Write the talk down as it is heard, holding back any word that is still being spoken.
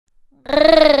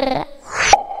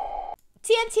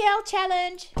TNTL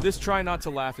challenge. This try not to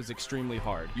laugh is extremely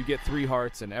hard. You get 3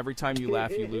 hearts, and every time you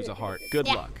laugh, you lose a heart. Good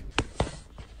luck.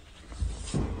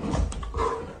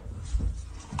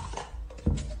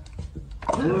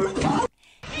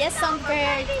 Yes, Songbird.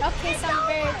 Okay,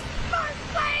 Songbird. First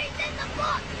page in the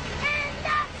book, and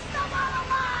that's the bottom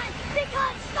line.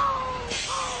 Because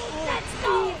let's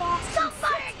go.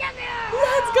 Somebody get there.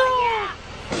 Let's go. Yeah.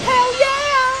 Hell yeah.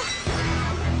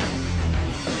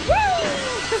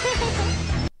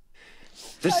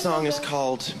 This song is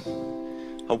called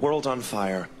A World on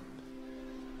Fire.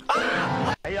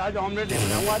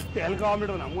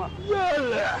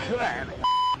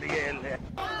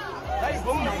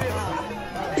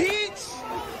 Peach!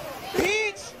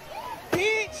 Peach!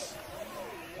 Peach!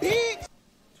 Peach!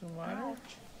 Tomato.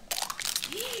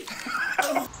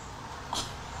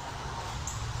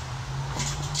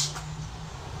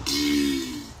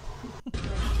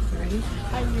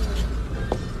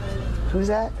 Who's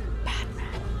that?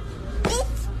 Batman.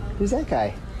 Who's that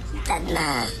guy?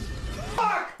 Batman.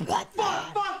 Fuck! Fuck!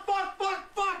 Fuck! Fuck! Fuck!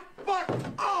 Fuck! Fuck!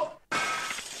 Oh!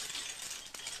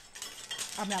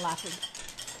 I'm not laughing.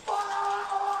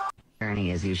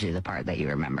 Journey is usually the part that you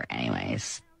remember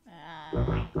anyways. I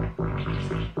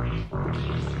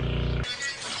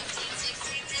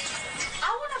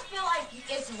want to feel like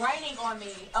it's raining on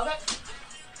me, okay?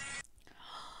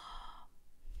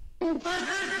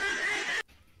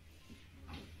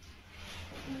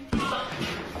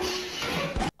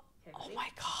 Oh my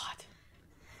god.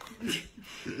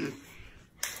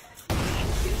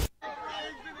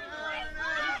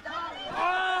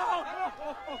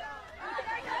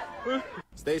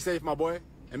 Stay safe, my boy,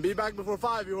 and be back before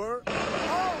 5, you heard?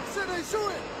 Oh, shit, they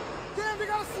shooting! Damn, they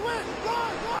gotta switch!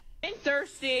 Run! I'm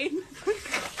thirsty.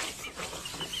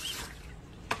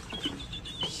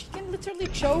 She can literally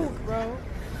choke, bro.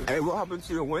 Hey, what happened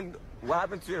to your window? What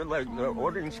happened to your, like, the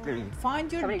ordering screen?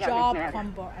 Find your job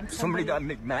combo. And Somebody got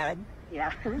McMad?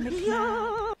 Yeah.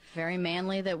 Very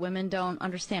manly that women don't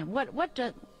understand. What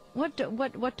don't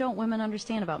women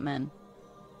understand about men?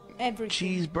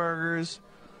 Everything. Cheeseburgers.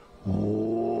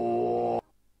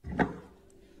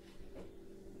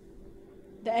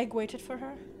 The egg waited for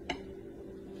her.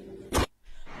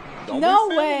 Don't No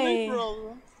be way. me,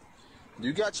 brother.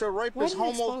 You got your rapist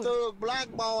homo thug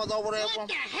black balls over there. What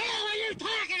the hell are you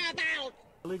talking about?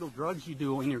 Illegal drugs you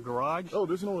do in your garage. Oh,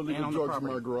 there's no illegal and drugs in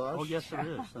my garage. Oh, yes, there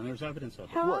is, and there's evidence of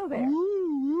it. Hello there.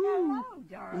 Hello,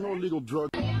 There's no illegal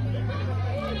drugs.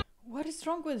 What is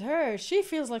wrong with her? She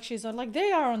feels like she's on, like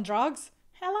they are on drugs.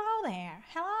 Hello there.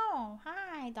 Hello.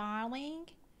 Hi, darling.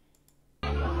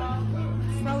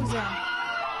 Frozen.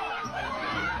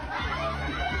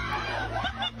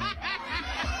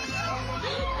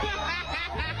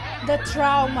 The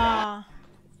trauma.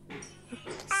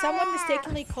 Someone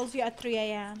mistakenly calls you at 3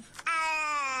 a.m.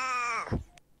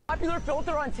 Popular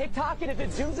filter on TikTok, and if it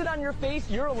zooms in on your face,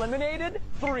 you're eliminated.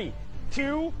 3,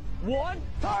 2, 1,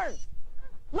 turn!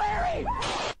 Larry!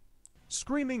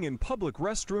 Screaming in public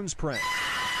restrooms prank.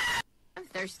 I'm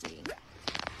thirsty.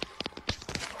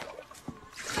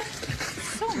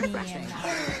 So mean.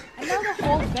 I know the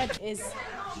whole bed is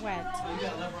wet.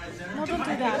 No, don't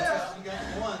do that.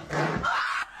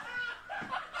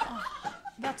 Oh,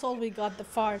 that's all we got, the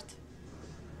fart.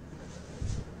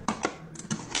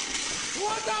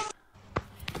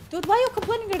 Dude, why are you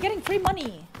complaining you're getting free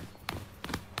money?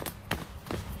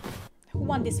 Who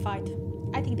won this fight?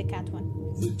 I think the cat won.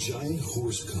 The giant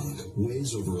horse conch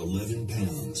weighs over 11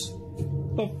 pounds.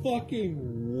 The fucking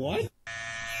what?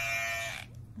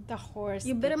 The horse.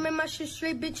 You better make my shit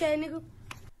straight, bitch ass nigga.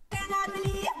 I cannot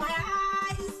believe my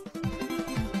eyes.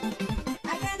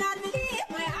 I cannot believe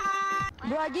my eyes.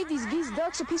 Bro, I gave these geese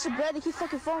ducks a piece of bread. They keep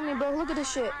fucking following me, bro. Look at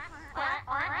this shit.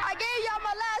 I gave y'all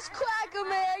my last cracker,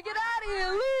 man. Get out of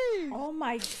here, leave. Oh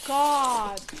my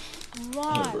god.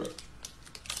 Run.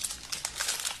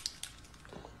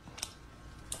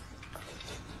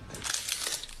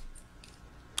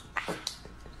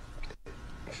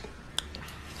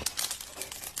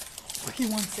 He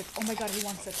wants it. Oh my god, he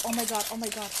wants it. Oh my god, oh my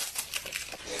god.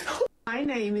 My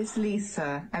name is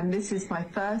Lisa, and this is my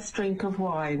first drink of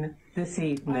wine this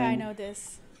evening. Oh, I know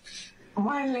this.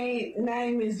 My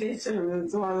name is Richard.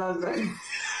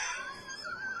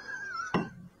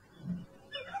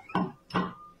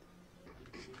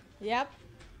 Yep.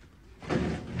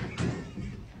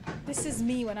 This is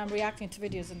me when I'm reacting to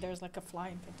videos and there's like a fly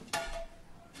in front of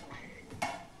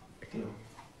me.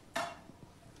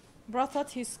 Bro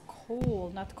thought he's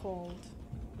cool, not cold.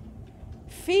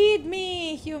 Feed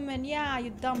me, human. Yeah,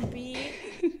 you dumb bee.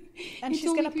 And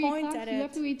she's gonna point at it. You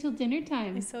have to wait till dinner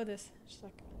time. I saw this. She's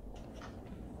like,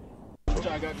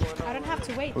 I don't have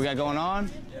to wait. We got going on?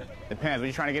 Yeah. Depends. What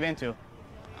you trying to get into?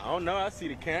 I don't know. I see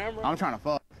the camera. I'm trying to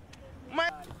fuck.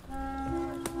 Me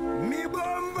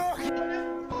bumbo. 6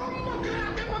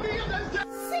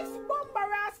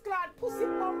 bomber ass clot, pussy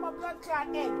bomber blood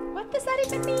clot egg. What does that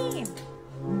even mean?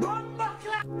 Bomber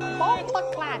clot. Bomber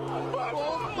clot.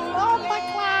 Bomber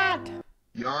clot.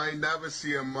 Y'all ain't never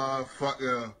see a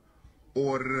motherfucker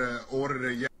order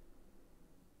the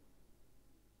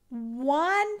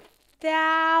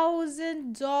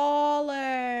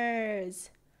 $1,000.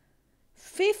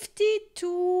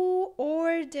 52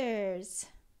 orders.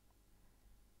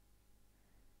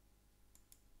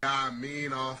 I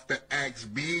mean off the X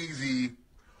Beezy.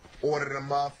 Order the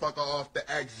motherfucker off the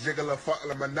X jiggler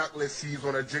fuckler monoculous. He's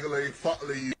on a jiggler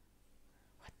fuckler you.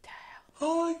 What the hell?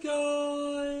 Hi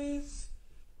guys.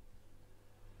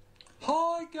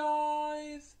 Hi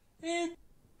guys.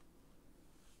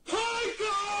 Hi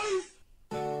guys.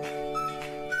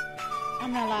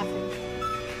 I'm not laughing.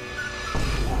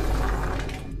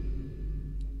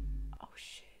 Oh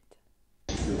shit.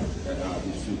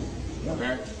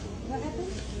 Okay? What happened?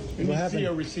 We need to see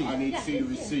your receipt. I need to see the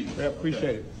receipt. I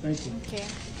appreciate it. Thank you. Okay.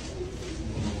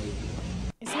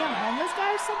 Is he a homeless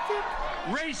guy or something?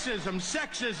 Racism,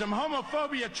 sexism,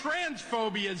 homophobia,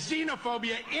 transphobia,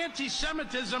 xenophobia,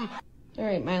 anti-Semitism. All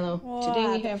right, Milo. Oh, Today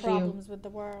we have for you problems with the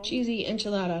world. cheesy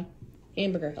enchilada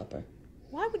hamburger helper.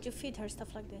 Why would you feed her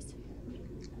stuff like this?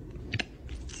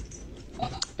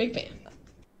 Big fan.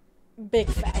 Big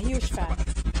fan, huge fan.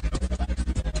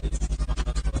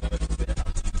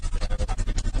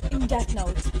 In Death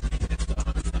Note.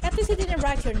 At least he didn't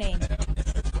write your name.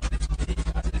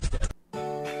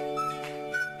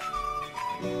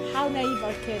 How naive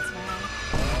are kids, man?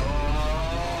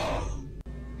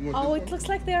 Oh, it looks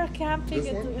like they're camping.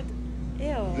 This one?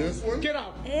 Ew. This one? Get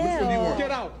out. Ew. Which one do you want?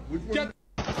 Get out. Which one? Get.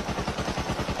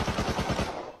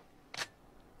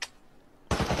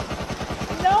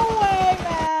 No way,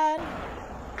 man.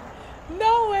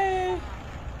 No way.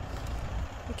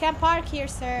 You can't park here,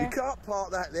 sir. You can't park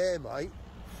that there, mate.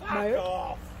 Fuck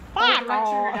off. Fuck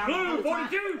off. Blue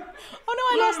 42. Oh no,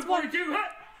 I lost one. 42. You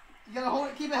gotta hold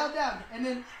it, keep it held down, and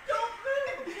then.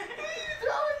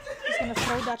 He's gonna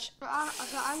throw that.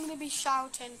 I'm gonna be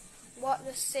shouting what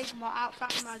the Sigma out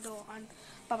front of my door and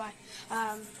bye bye.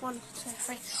 1, 2,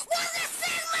 3.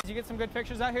 Did you get some good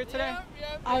pictures out here today?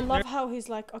 I love how he's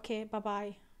like, okay, bye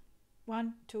bye.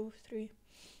 1, 2, 3.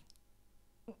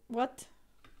 What?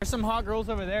 There's some hot girls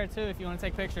over there too if you want to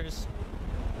take pictures.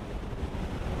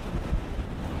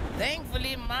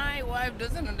 Thankfully, my wife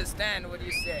doesn't understand what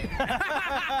you say.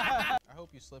 I hope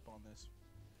you slip on this.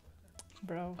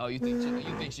 Bro. Oh, you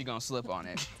think she gonna slip on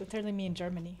it? So telling me in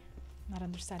Germany, not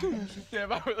understanding anything.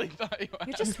 Damn, I really thought you.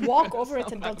 You just walk over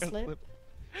it and don't slip.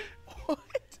 What?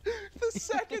 The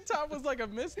second time was like a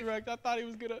misdirect. I thought he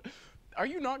was gonna. Are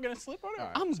you not gonna slip on it?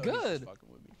 Right, I'm so good. What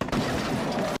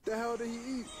the hell did he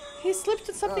eat? He slipped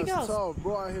with something else. Tough,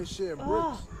 bro. I hear shit in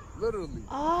bricks. Literally.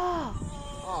 Ah.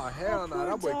 Oh, hell no.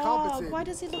 That boy dog. compensated. Why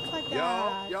does he look like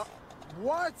that? Yo.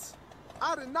 What?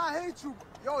 I did not hate you.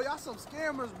 Yo, y'all some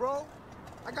scammers, bro.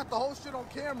 I got the whole shit on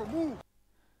camera. Move.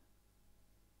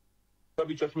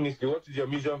 Church ministry, what is your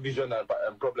mission, vision, and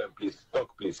problem, please? Talk,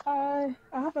 please. I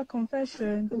have a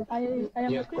confession. I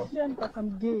am a Christian, but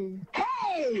I'm gay.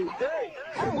 Hey!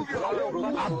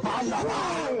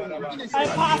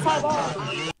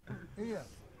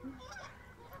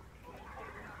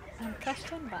 I'm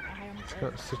Christian, but I am It's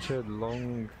got such a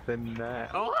long, thin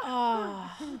neck. Oh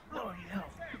no.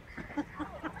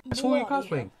 That's why you're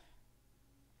cosplaying.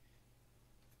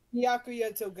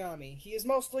 Yakuya Togami. He is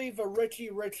mostly the rich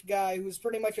guy who's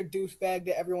pretty much a douchebag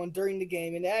to everyone during the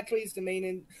game, and actually is the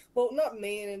main, not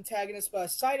main antagonist, but a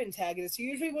side antagonist. He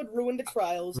usually would ruin the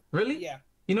trials. Really? Yeah.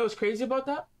 You know what's crazy about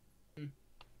that?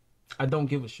 I don't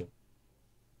give a shit.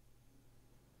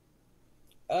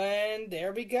 And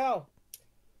there we go.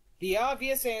 The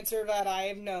obvious answer that I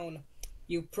have known.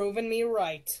 You've proven me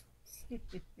right.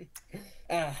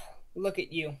 Look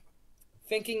at you.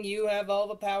 Thinking you have all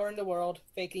the power in the world,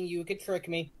 thinking you could trick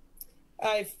me.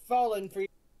 I've fallen for you.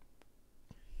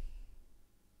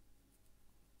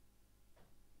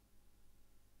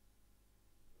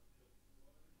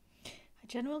 I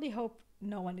genuinely hope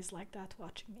no one is like that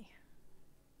watching me.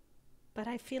 But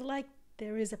I feel like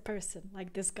there is a person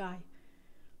like this guy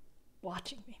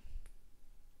watching me.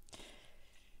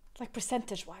 Like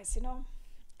percentage-wise, you know?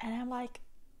 And I'm like,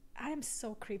 I am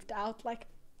so creeped out. Like,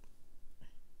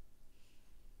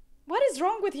 what is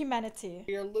wrong with humanity?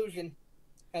 Your illusion.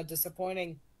 How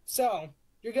disappointing. So,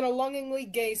 you're gonna longingly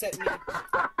gaze at me.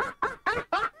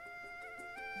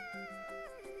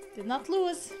 Did not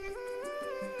lose.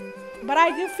 But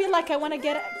I do feel like I want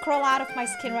to crawl out of my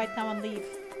skin right now and leave.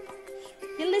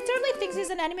 He literally thinks he's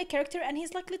an anime character, and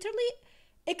he's like literally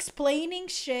explaining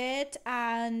shit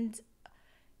and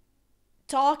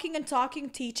talking and talking,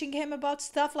 teaching him about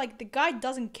stuff. Like, the guy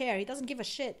doesn't care. He doesn't give a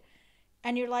shit.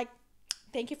 And you're like,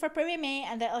 thank you for praying me.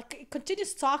 And then like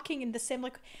continues talking in the same,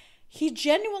 like, he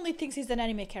genuinely thinks he's an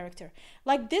anime character.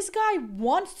 Like, this guy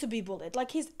wants to be bullied.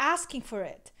 Like, he's asking for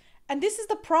it. And this is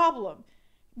the problem.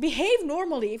 Behave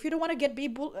normally if you don't want to get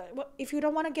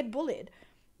bullied.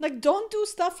 Like, don't do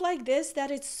stuff like this that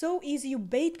it's so easy. You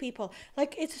bait people.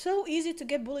 Like, it's so easy to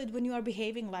get bullied when you are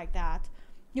behaving like that.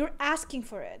 You're asking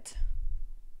for it.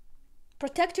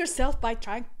 Protect yourself by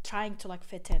trying to like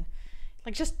fit in.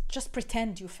 Like, just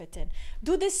pretend you fit in.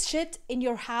 Do this shit in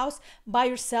your house by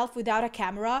yourself without a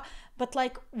camera. But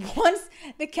like, once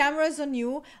the camera is on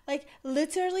you, like,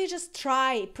 literally just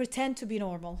pretend to be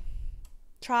normal.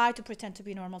 Try to pretend to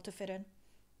be normal to fit in.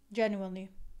 Genuinely.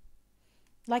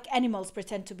 Like animals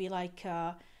pretend to be like,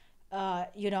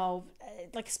 you know,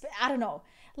 like, I don't know.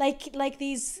 Like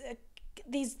these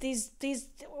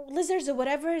lizards or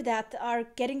whatever that are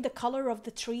getting the color of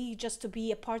the tree just to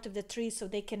be a part of the tree so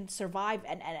they can survive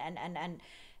and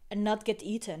not get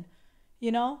eaten.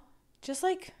 You know? Just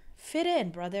like, fit in,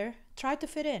 brother. Try to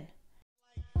fit in.